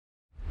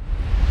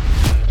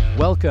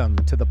Welcome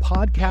to the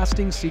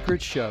Podcasting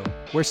Secrets Show,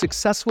 where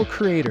successful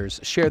creators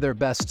share their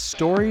best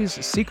stories,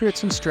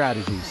 secrets, and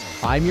strategies.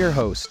 I'm your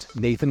host,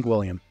 Nathan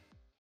Gwilliam.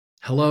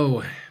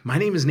 Hello, my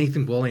name is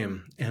Nathan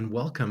Gwilliam, and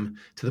welcome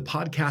to the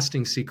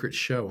Podcasting Secrets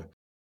Show.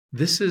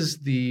 This is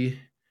the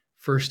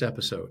first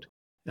episode,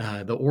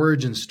 the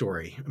origin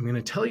story. I'm going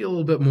to tell you a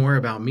little bit more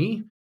about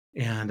me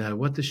and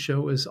what this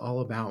show is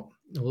all about,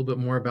 a little bit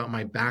more about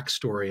my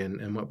backstory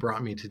and what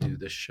brought me to do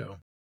this show.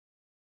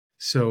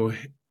 So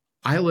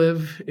I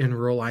live in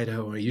rural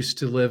Idaho. I used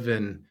to live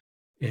in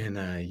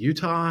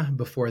Utah.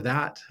 Before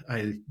that,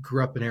 I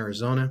grew up in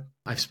Arizona.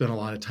 I've spent a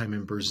lot of time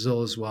in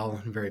Brazil as well.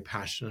 I'm very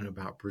passionate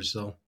about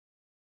Brazil.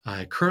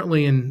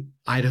 Currently in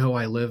Idaho,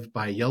 I live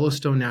by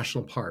Yellowstone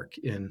National Park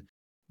in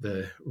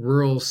the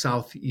rural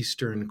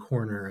southeastern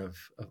corner of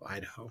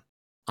Idaho.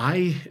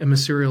 I am a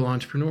serial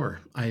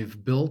entrepreneur.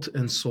 I've built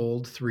and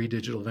sold 3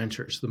 digital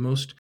ventures. The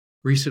most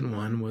recent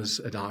one was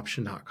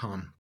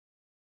Adoption.com.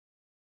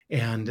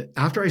 And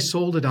after I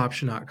sold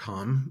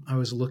Adoption.com, I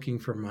was looking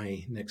for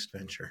my next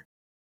venture.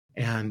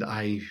 And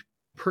I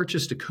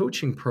purchased a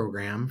coaching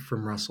program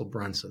from Russell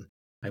Brunson.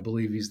 I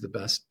believe he's the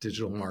best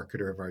digital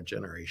marketer of our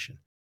generation.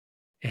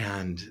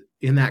 And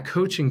in that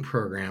coaching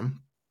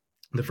program,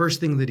 the first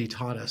thing that he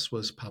taught us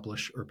was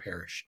publish or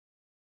perish.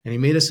 And he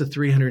made us a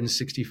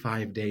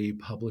 365-day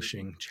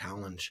publishing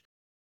challenge.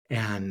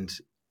 And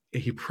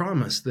he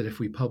promised that if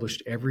we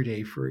published every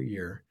day for a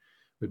year,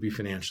 we'd be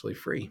financially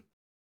free.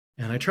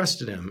 And I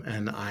trusted him,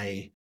 and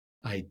I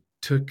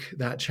took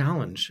that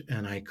challenge,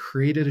 and I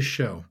created a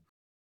show.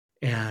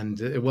 And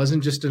it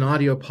wasn't just an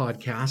audio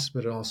podcast,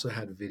 but it also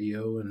had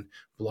video and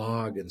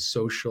blog and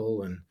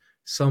social and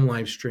some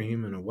live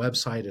stream and a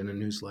website and a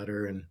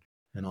newsletter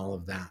and all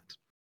of that.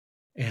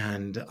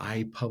 And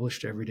I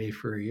published every day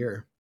for a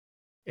year,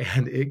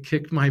 and it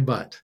kicked my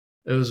butt.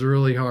 It was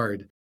really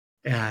hard.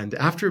 And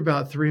after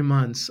about 3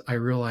 months, I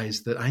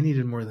realized that I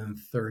needed more than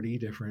 30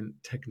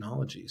 different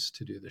technologies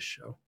to do this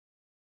show.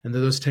 And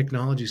those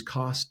technologies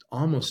cost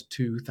almost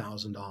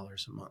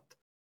 $2,000 a month.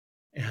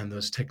 And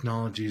those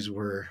technologies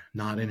were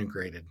not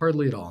integrated,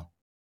 hardly at all.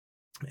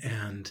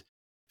 And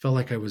felt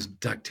like I was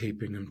duct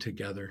taping them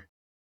together.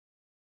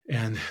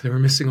 And they were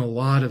missing a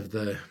lot of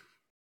the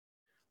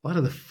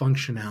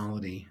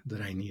functionality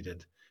that I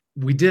needed.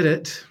 We did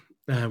it.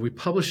 We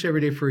published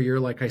every day for a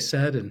year, like I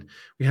said, and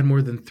we had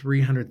more than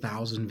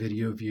 300,000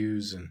 video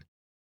views and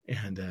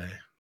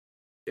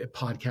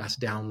podcast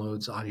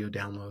downloads, audio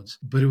downloads,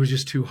 but it was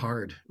just too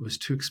hard. It was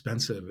too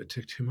expensive. It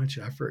took too much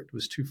effort. It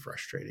was too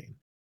frustrating.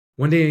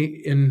 One day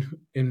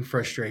in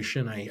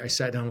frustration, I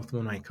sat down with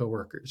one of my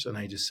coworkers and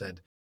I just said,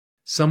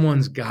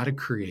 someone's got to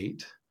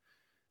create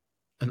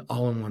an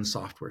all-in-one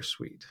software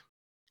suite.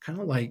 Kind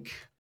of like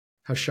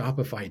how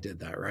Shopify did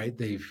that, right?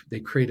 They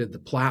created the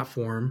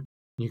platform.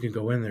 You can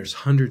go in, there's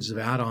hundreds of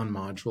add-on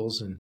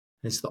modules, and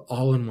it's the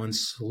all-in-one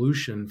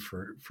solution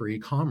for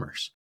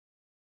e-commerce.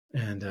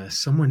 And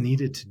someone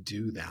needed to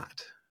do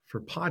that for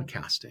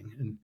podcasting,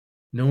 and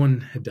no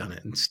one had done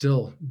it, and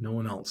still no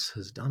one else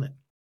has done it.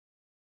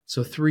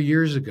 So 3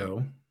 years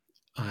ago,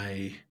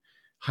 I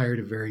hired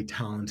a very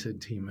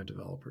talented team of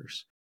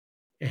developers,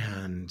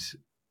 and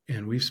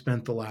we've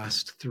spent the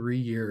last 3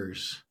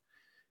 years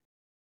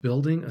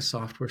building a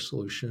software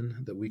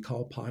solution that we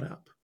call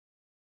PodUp.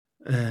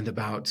 And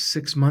about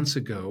 6 months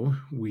ago,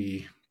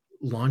 we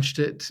launched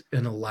it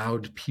and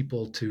allowed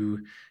people to,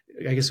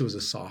 I guess it was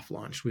a soft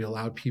launch. We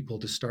allowed people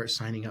to start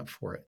signing up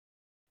for it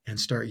and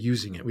start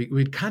using it.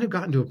 We'd kind of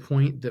gotten to a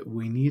point that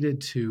we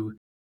needed to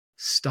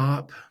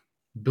stop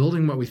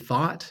building what we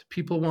thought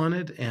people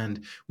wanted,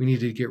 and we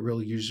needed to get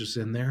real users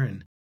in there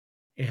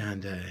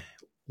and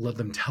let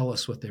them tell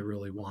us what they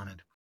really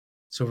wanted.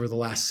 So over the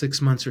last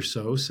 6 months or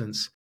so,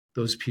 since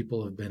those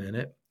people have been in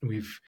it,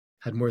 we've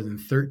had more than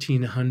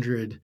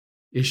 1,300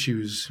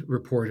 issues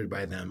reported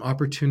by them,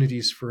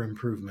 opportunities for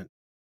improvement,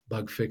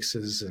 bug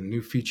fixes and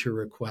new feature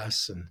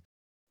requests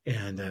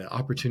and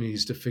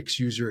opportunities to fix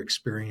user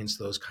experience,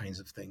 those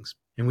kinds of things.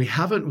 And we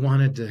haven't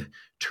wanted to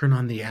turn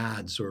on the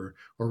ads or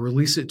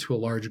release it to a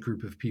large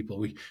group of people.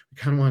 We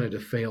kind of wanted to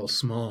fail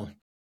small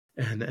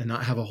and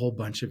not have a whole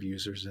bunch of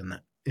users in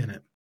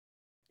it.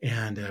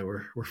 And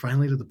we're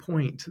finally to the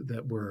point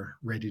that we're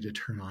ready to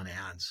turn on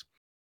ads.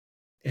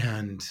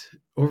 And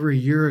over a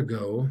year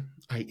ago,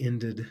 I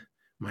ended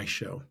my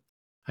show.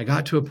 I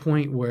got to a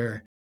point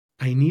where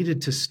I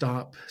needed to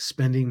stop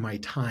spending my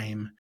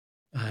time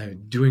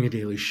doing a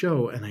daily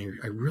show, and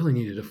I really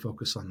needed to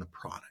focus on the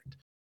product.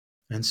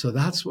 And so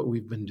that's what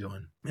we've been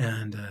doing.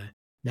 And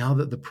now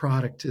that the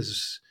product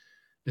is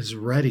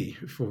ready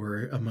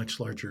for a much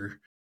larger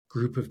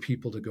group of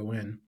people to go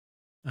in,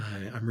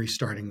 I'm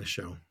restarting the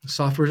show. The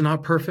software is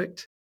not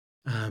perfect,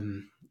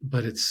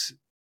 but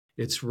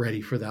it's ready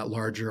for that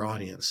larger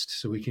audience,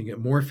 so we can get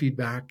more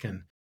feedback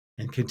and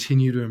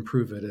continue to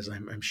improve it, as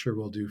I'm sure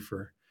we'll do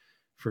for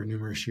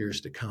numerous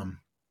years to come.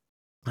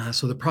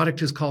 So the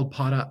product is called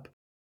PodUp.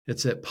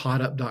 It's at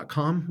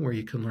PodUp.com, where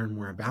you can learn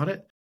more about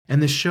it.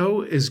 And the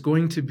show is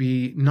going to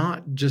be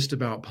not just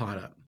about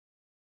PodUp.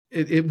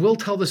 It will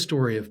tell the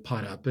story of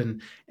PodUp,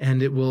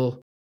 and it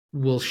will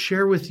we'll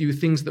share with you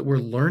things that we're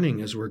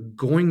learning as we're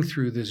going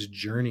through this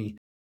journey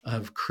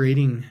of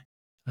creating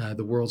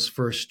the world's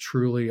first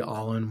truly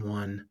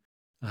all-in-one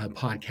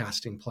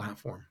podcasting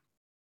platform.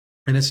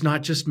 And it's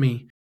not just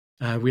me.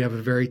 We have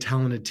a very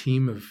talented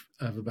team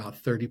of about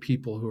 30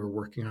 people who are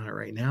working on it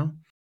right now.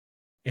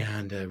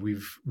 And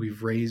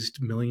we've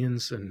raised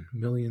millions and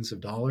millions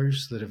of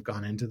dollars that have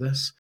gone into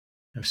this.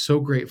 I'm so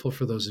grateful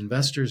for those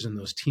investors and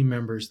those team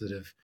members that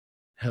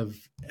have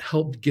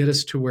helped get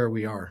us to where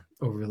we are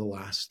over the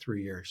last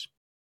 3 years.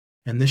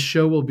 And this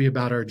show will be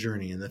about our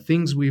journey and the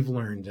things we've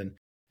learned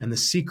and the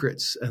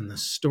secrets and the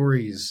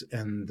stories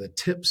and the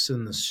tips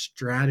and the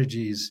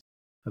strategies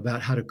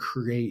about how to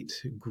create,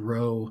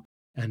 grow,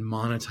 and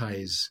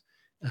monetize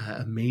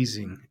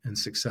amazing and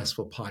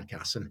successful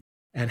podcasts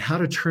and how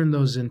to turn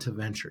those into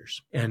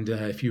ventures. And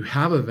if you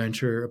have a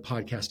venture, a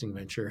podcasting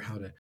venture, how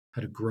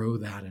to grow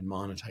that and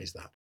monetize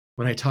that.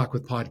 When I talk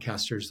with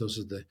podcasters, those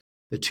are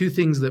the two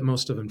things that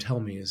most of them tell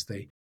me is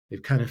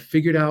they've kind of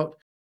figured out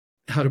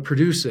how to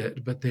produce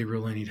it, but they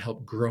really need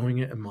help growing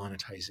it and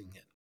monetizing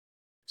it.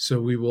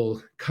 So we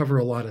will cover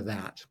a lot of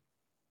that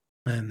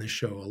in the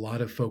show. A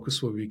lot of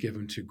focus will be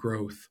given to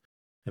growth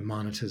and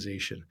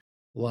monetization.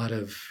 A lot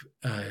of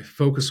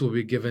focus will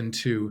be given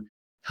to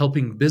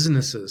helping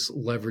businesses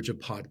leverage a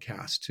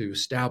podcast to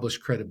establish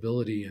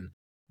credibility and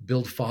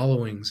build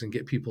followings and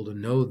get people to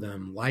know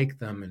them, like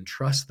them, and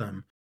trust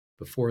them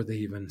before they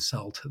even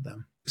sell to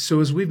them.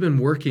 So as we've been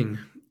working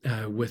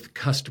with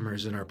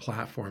customers in our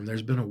platform,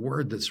 there's been a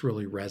word that's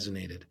really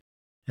resonated,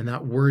 and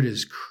that word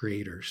is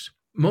creators.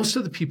 Most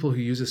of the people who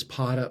use this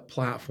PodUp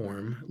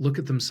platform look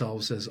at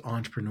themselves as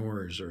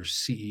entrepreneurs or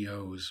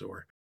CEOs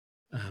or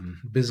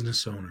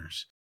business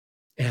owners,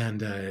 and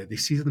they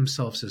see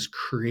themselves as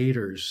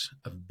creators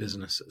of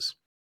businesses.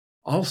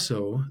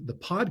 Also, the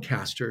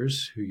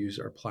podcasters who use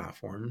our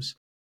platforms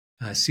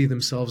see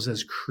themselves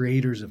as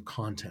creators of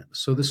content.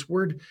 So this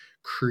word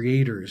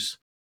creators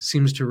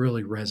seems to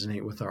really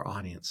resonate with our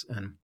audience.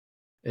 And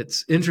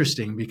it's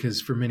interesting because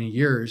for many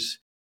years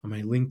on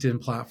my LinkedIn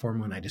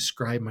platform, when I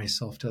describe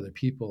myself to other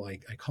people,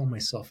 I call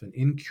myself an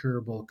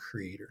incurable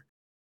creator.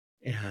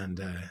 And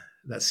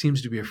that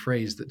seems to be a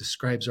phrase that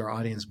describes our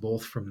audience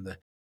both from the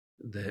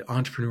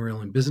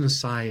entrepreneurial and business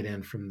side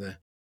and from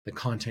the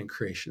content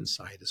creation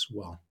side as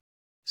well.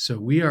 So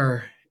we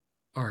are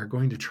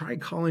going to try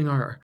calling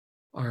our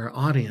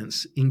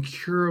audience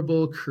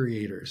incurable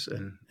creators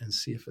and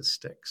see if it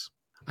sticks.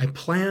 I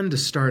plan to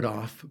start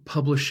off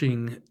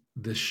publishing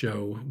this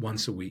show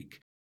once a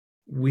week.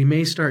 We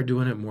may start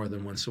doing it more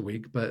than once a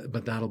week,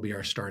 but that'll be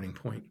our starting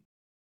point.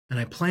 And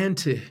I plan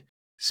to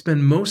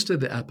spend most of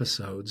the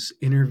episodes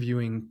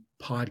interviewing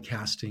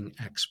podcasting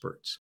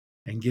experts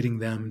and getting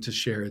them to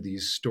share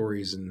these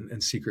stories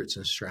and secrets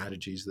and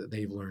strategies that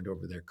they've learned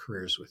over their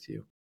careers with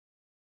you.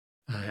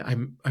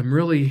 I'm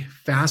really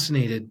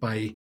fascinated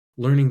by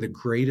learning the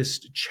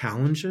greatest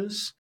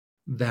challenges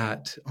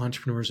that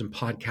entrepreneurs and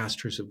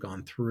podcasters have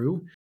gone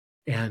through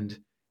and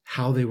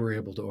how they were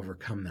able to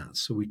overcome that.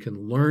 So we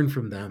can learn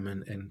from them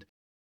and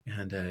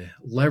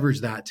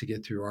leverage that to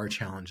get through our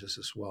challenges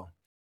as well.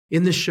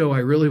 In this show, I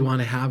really want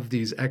to have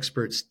these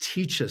experts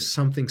teach us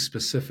something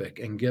specific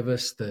and give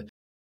us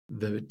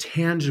the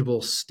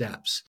tangible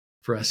steps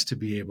for us to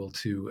be able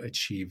to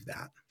achieve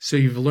that. So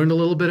you've learned a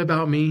little bit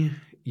about me.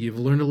 You've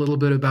learned a little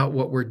bit about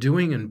what we're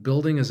doing and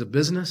building as a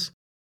business.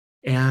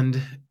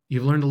 And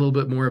you've learned a little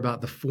bit more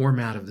about the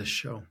format of this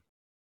show.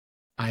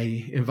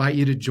 I invite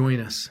you to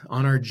join us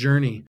on our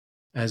journey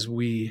as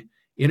we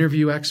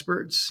interview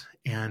experts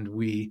and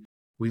we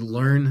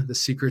learn the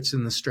secrets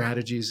and the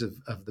strategies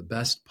of the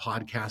best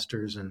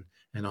podcasters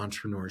and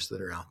entrepreneurs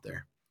that are out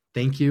there.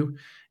 Thank you.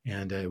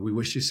 And we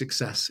wish you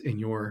success in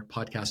your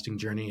podcasting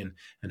journey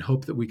and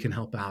hope that we can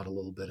help out a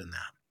little bit in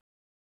that.